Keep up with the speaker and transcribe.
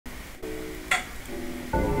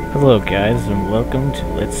Hello guys and welcome to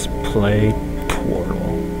Let's Play Portal,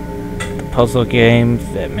 the puzzle game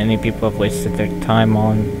that many people have wasted their time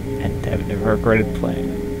on and have never regretted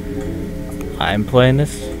playing. I'm playing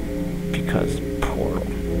this because Portal,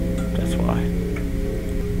 that's why.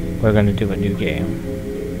 We're gonna do a new game.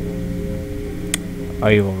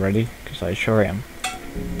 Are you all ready? Because I sure am.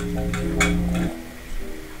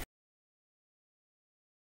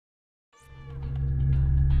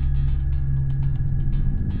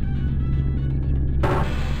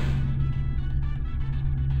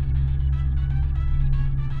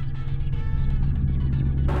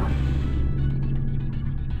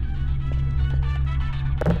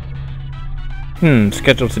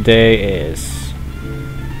 Schedule today is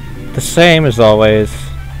the same as always.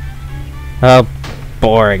 Oh,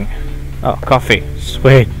 boring. Oh, coffee.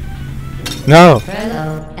 Sweet. No!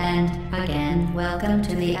 Hello, and again, welcome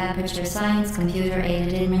to the Aperture Science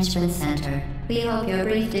Computer-Aided Enrichment Center. We hope your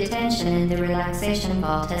brief detention in the relaxation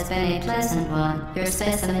vault has been a pleasant one. Your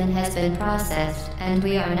specimen has been processed, and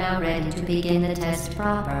we are now ready to begin the test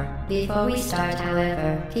proper. Before we start,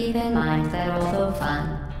 however, keep in mind that although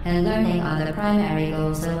fun and learning are the primary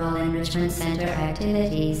goals of all Enrichment Center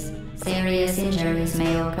activities, serious injuries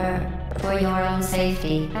may occur. For your own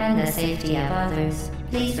safety and the safety of others,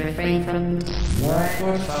 please refrain from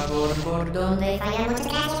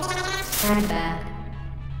Stand back.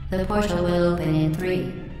 The portal will open in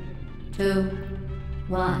 3, 2,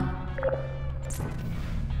 1.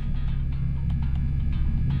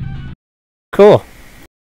 Cool.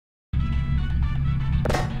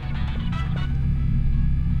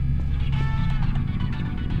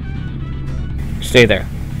 Stay there.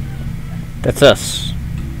 That's us.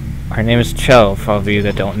 Our name is Chell, for all of you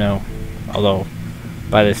that don't know. Although,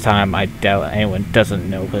 by this time, I doubt anyone doesn't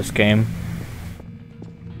know this game.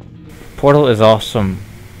 Portal is awesome.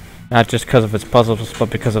 Not just because of its puzzles, but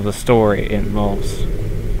because of the story it involves.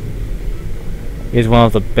 It is one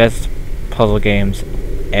of the best puzzle games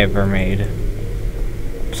ever made.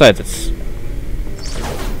 Besides its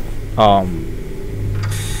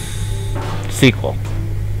sequel.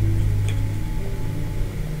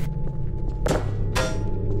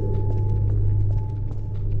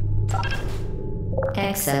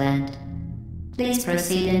 Excellent. Please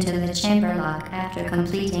proceed into the chamber lock after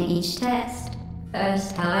completing each test.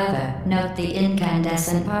 First, however, note the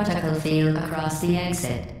incandescent particle field across the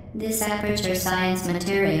exit. This Aperture Science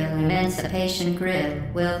Material Emancipation Grill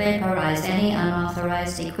will vaporize any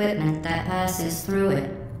unauthorized equipment that passes through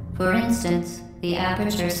it. For instance, the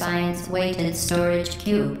Aperture Science Weighted Storage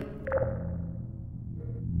Cube.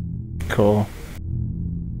 Cool.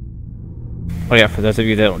 Oh yeah, for those of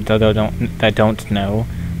you that don't know,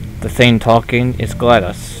 the thing talking is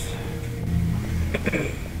GLaDOS.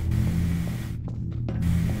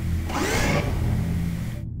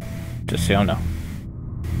 Just so you know.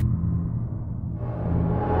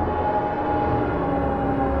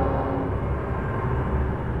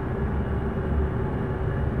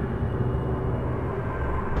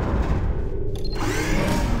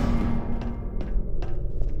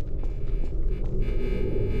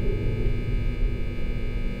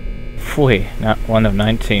 Phew, not one of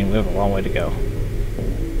 19. We have a long way to go.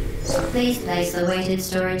 Please place the weighted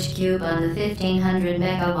storage cube on the 1500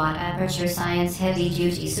 megawatt Aperture Science Heavy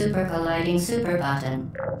Duty Super Colliding Super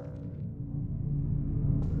Button.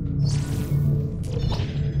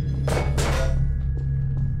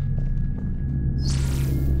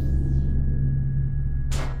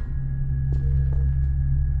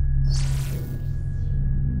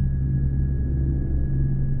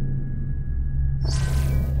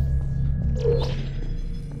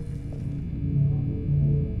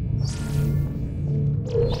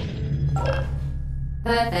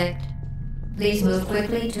 Perfect. Please move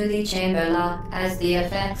quickly to the chamber lock, as the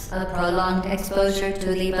effects of prolonged exposure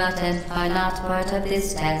to the button are not part of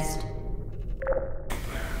this test.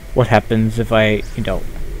 What happens if I don't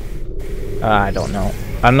know. I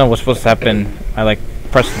don't know what's supposed to happen. I like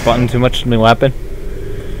press the button too much, something will happen.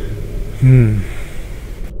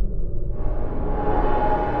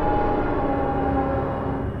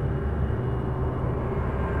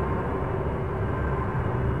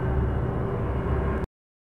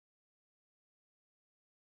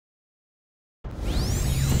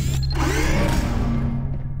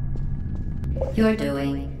 You're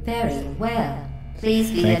doing very well. Please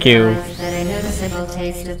be Thank you. advised that a noticeable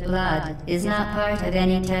taste of blood is not part of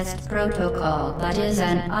any test protocol, but is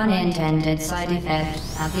an unintended side effect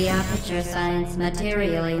of the Aperture Science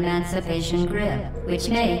Material Emancipation Grill, which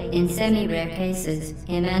may, in semi-rare cases,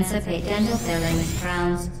 emancipate dental fillings,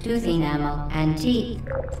 crowns, tooth enamel, and teeth.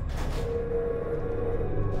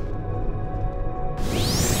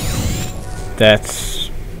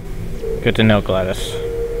 That's good to know, Gladys.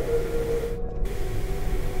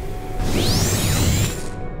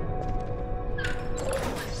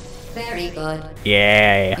 Very good.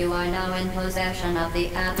 Yeah. You are now in possession of the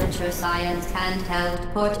Aperture Science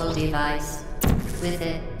handheld portal device. With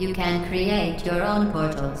it, you can create your own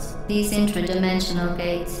portals. These intradimensional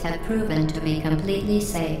gates have proven to be completely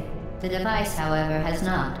safe. The device, however, has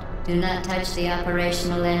not. Do not touch the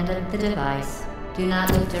operational end of the device. Do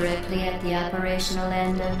not look directly at the operational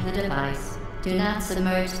end of the device. Do not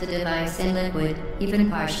submerge the device in liquid, even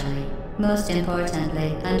partially. Most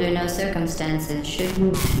importantly, under no circumstances should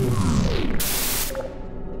you...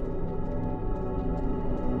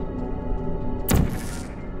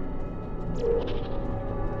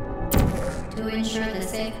 To ensure the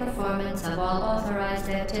safe performance of all authorized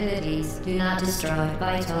activities, do not destroy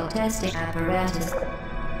vital testing apparatus.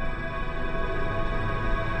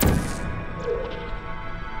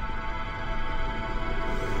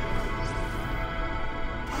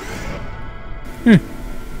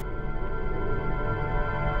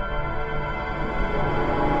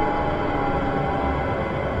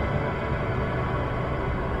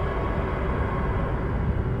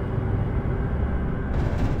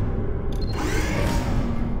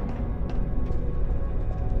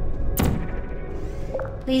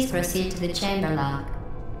 Please proceed to the chamber lock.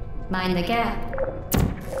 Mind the gap.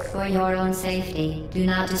 For your own safety, do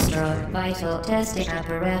not destroy vital testing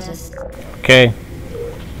apparatus. Okay.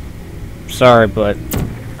 Sorry, but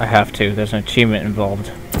I have to. There's an achievement involved.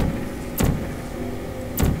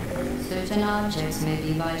 Certain objects may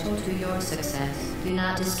be vital to your success. Do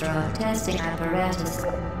not destroy testing apparatus.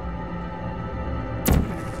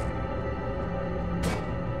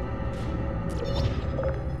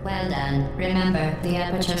 Well done. Remember, the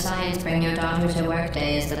Aperture Science Bring Your Daughter to Work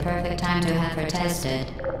Day is the perfect time to have her tested.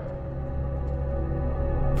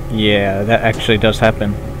 Yeah, that actually does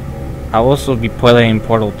happen. I'll also be playing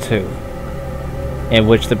Portal 2, in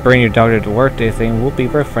which the Bring Your Daughter to Work Day thing will be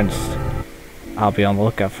referenced. I'll be on the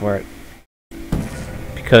lookout for it.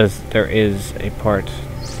 Because there is a part.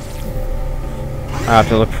 I have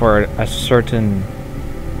to look for a certain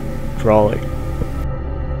drawing.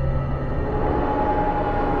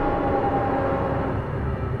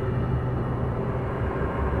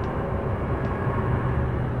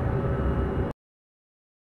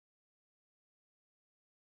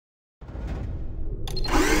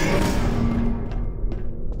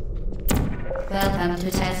 Welcome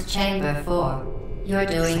to Test Chamber 4. You're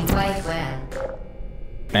doing quite well.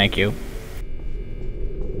 Thank you.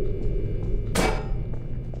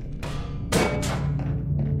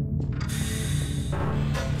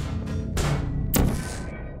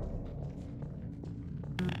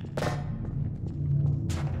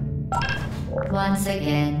 Once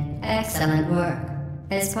again, excellent work.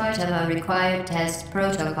 As part of our required test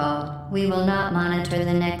protocol, we will not monitor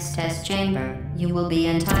the next test chamber. You will be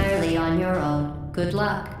entirely on your own. Good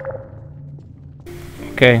luck.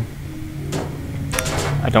 Okay.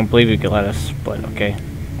 I don't believe you could let us, but okay.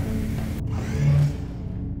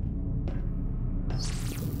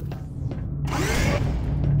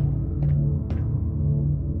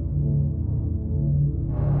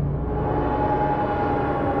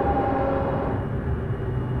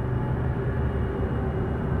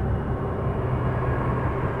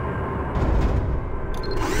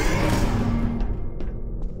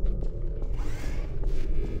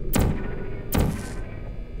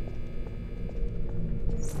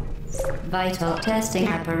 Vital testing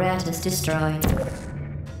apparatus destroyed.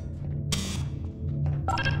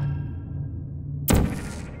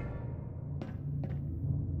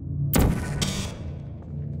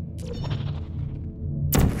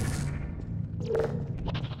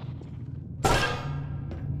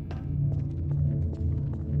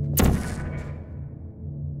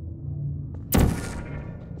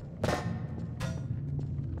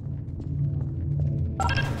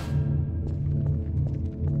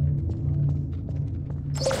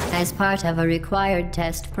 As part of a required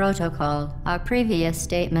test protocol, our previous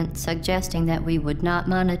statement suggesting that we would not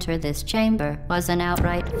monitor this chamber was an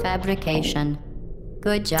outright fabrication.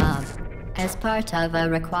 Good job. As part of a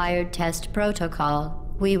required test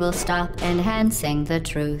protocol, we will stop enhancing the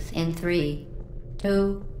truth in 3,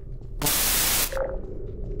 2,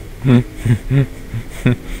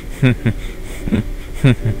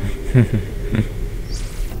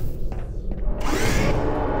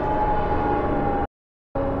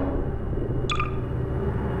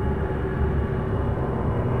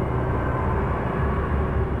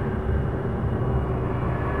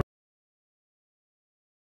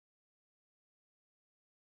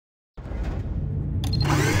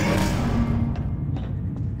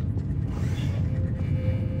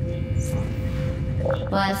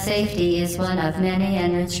 While safety is one of many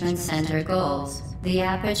Enrichment Center goals, the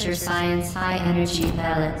Aperture Science high-energy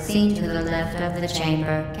pellet seen to the left of the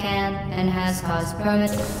chamber can and has caused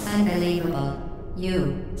permanent unbelievable.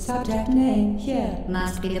 You, Subject name here.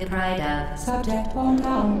 must be the pride of. Subject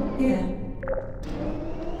hometown here.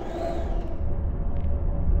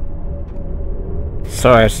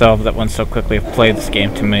 Sorry I solved that one so quickly. I've played this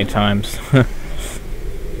game too many times.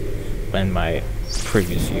 In my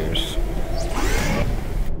previous years.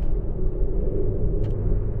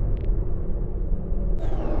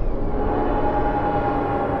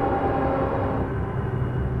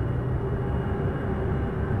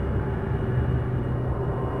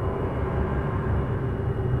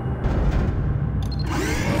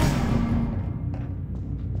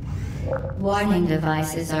 Warning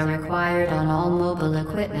devices are required on all mobile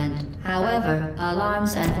equipment. However,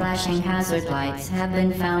 alarms and flashing hazard lights have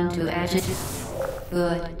been found to agitate.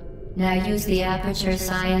 Good. Now use the Aperture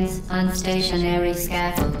Science unstationary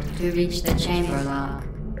scaffold to reach the chamber lock.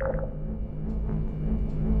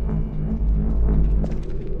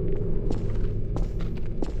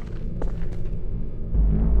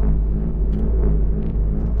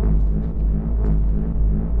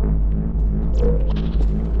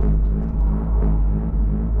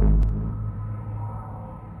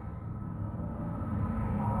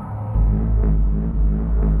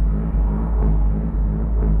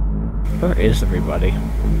 Where is everybody?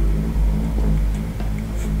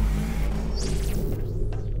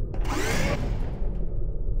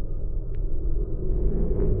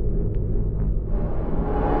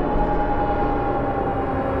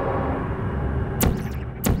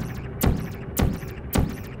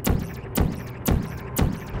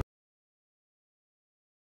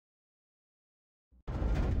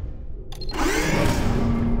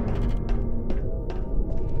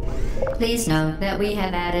 Please note that we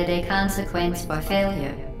have added a consequence for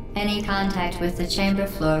failure. Any contact with the chamber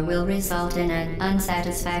floor will result in an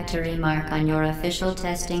unsatisfactory mark on your official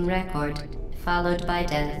testing record, followed by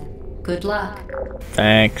death. Good luck.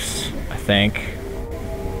 Thanks, I think.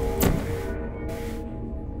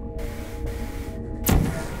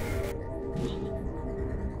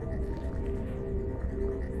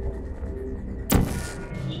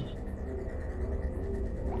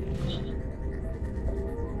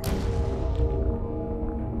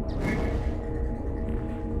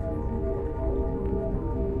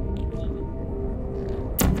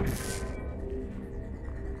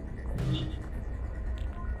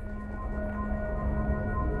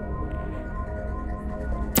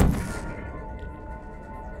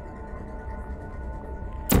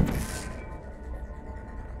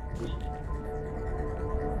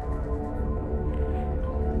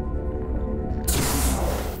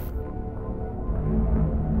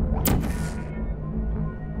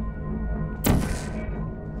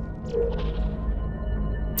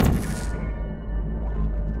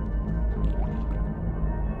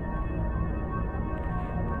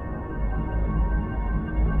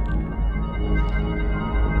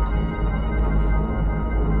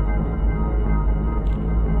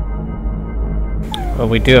 Well,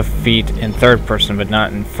 we do have feet in third person, but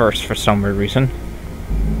not in first for some weird reason.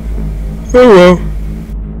 Oh well.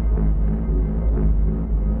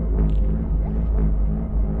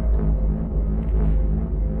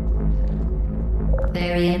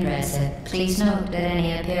 Very impressive. Please note that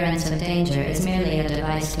any appearance of danger is merely a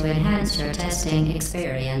device to enhance your testing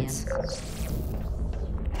experience.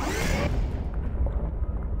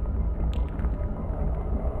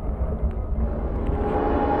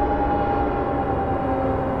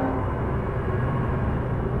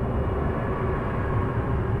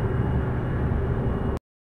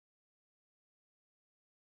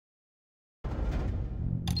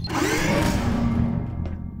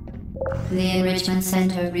 The Enrichment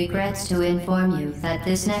Center regrets to inform you that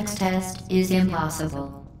this next test is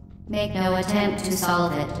impossible. Make no attempt to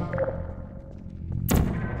solve it.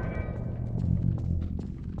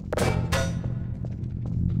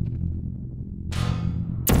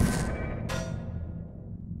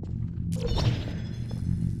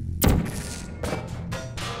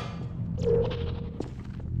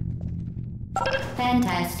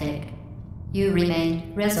 Fantastic. You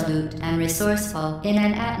remain resolute and resourceful in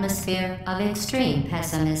an atmosphere of extreme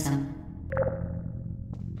pessimism.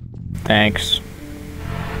 Thanks.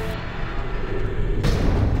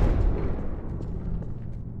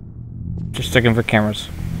 Just looking for cameras.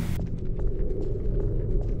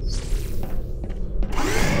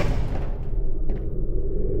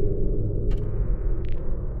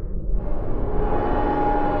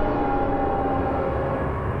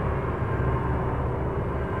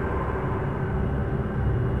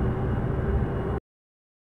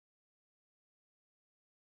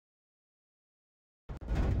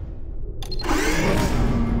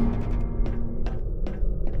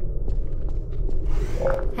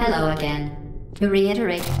 Hello again. To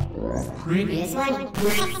reiterate, previous one.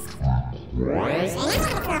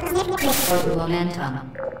 Orbital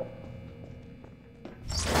momentum.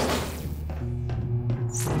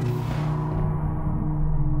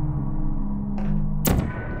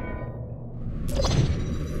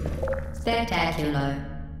 Spectacular.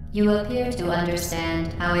 You appear to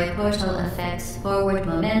understand how a portal affects forward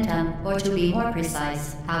momentum, or to be more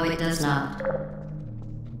precise, how it does not.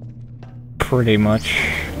 Pretty much.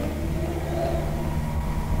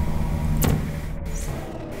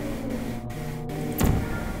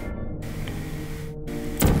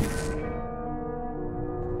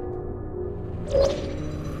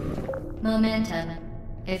 Momentum,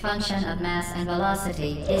 a function of mass and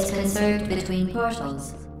velocity, is conserved between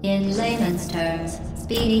portals. In layman's terms,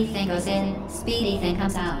 speedy thing goes in, speedy thing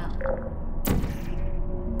comes out.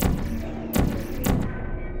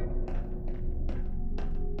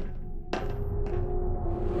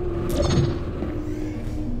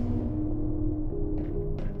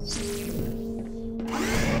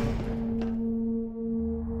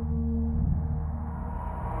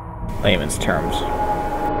 Layman's terms.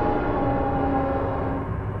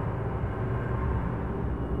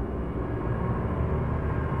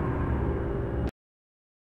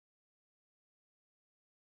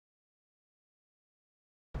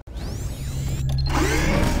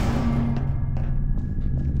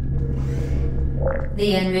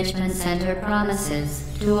 The Enrichment Center promises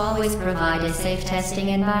to always provide a safe testing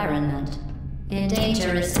environment. In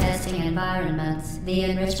dangerous testing environments, the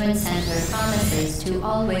Enrichment Center promises to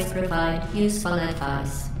always provide useful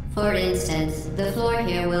advice. For instance, the floor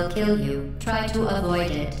here will kill you. Try to avoid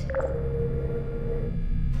it.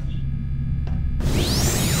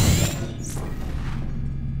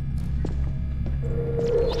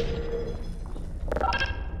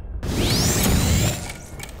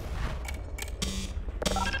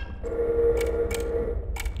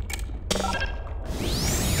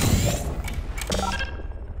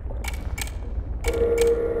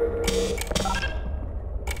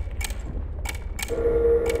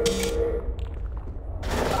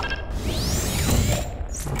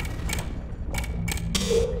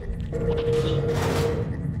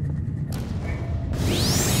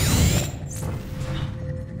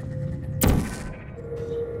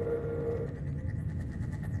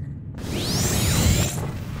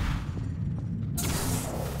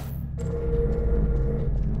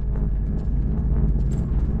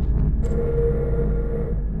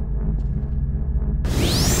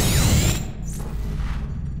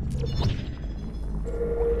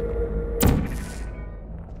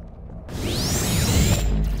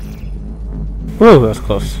 Whoa, that was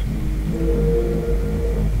close.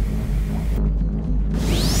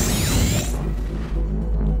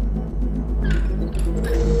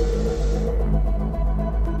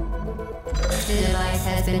 The device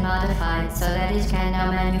has been modified so that it can now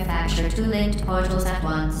manufacture two linked portals at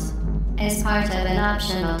once. As part of an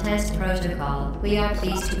optional test protocol, we are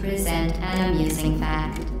pleased to present an amusing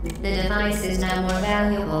fact. The device is now more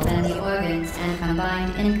valuable than the organs and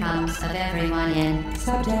combined incomes of everyone in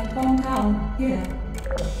Subject hometown, here.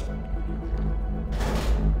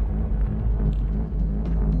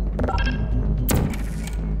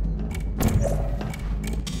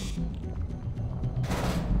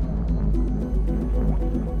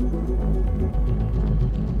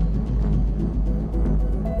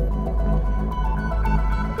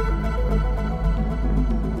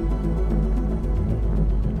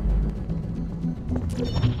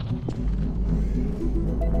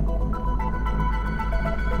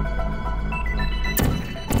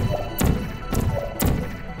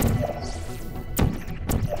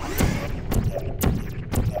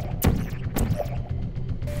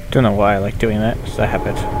 Don't know why I like doing that, it's a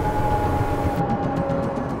habit.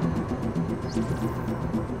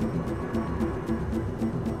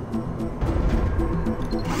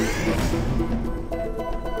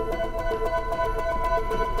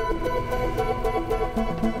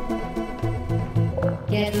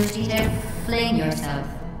 Get Boosty there, fling yourself.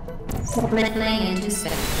 Split fling into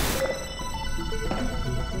space.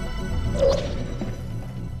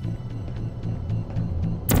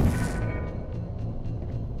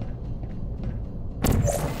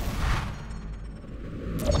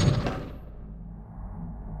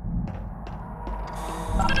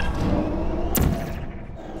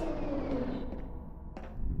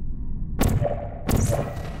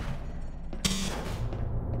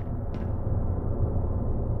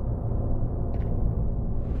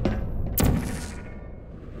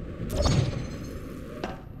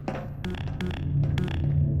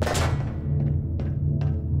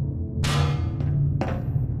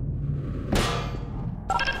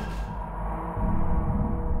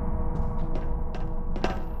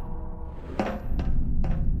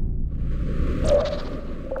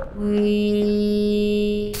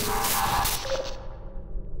 We...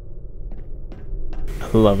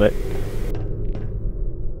 Love it.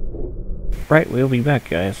 Right, we'll be back,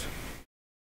 guys.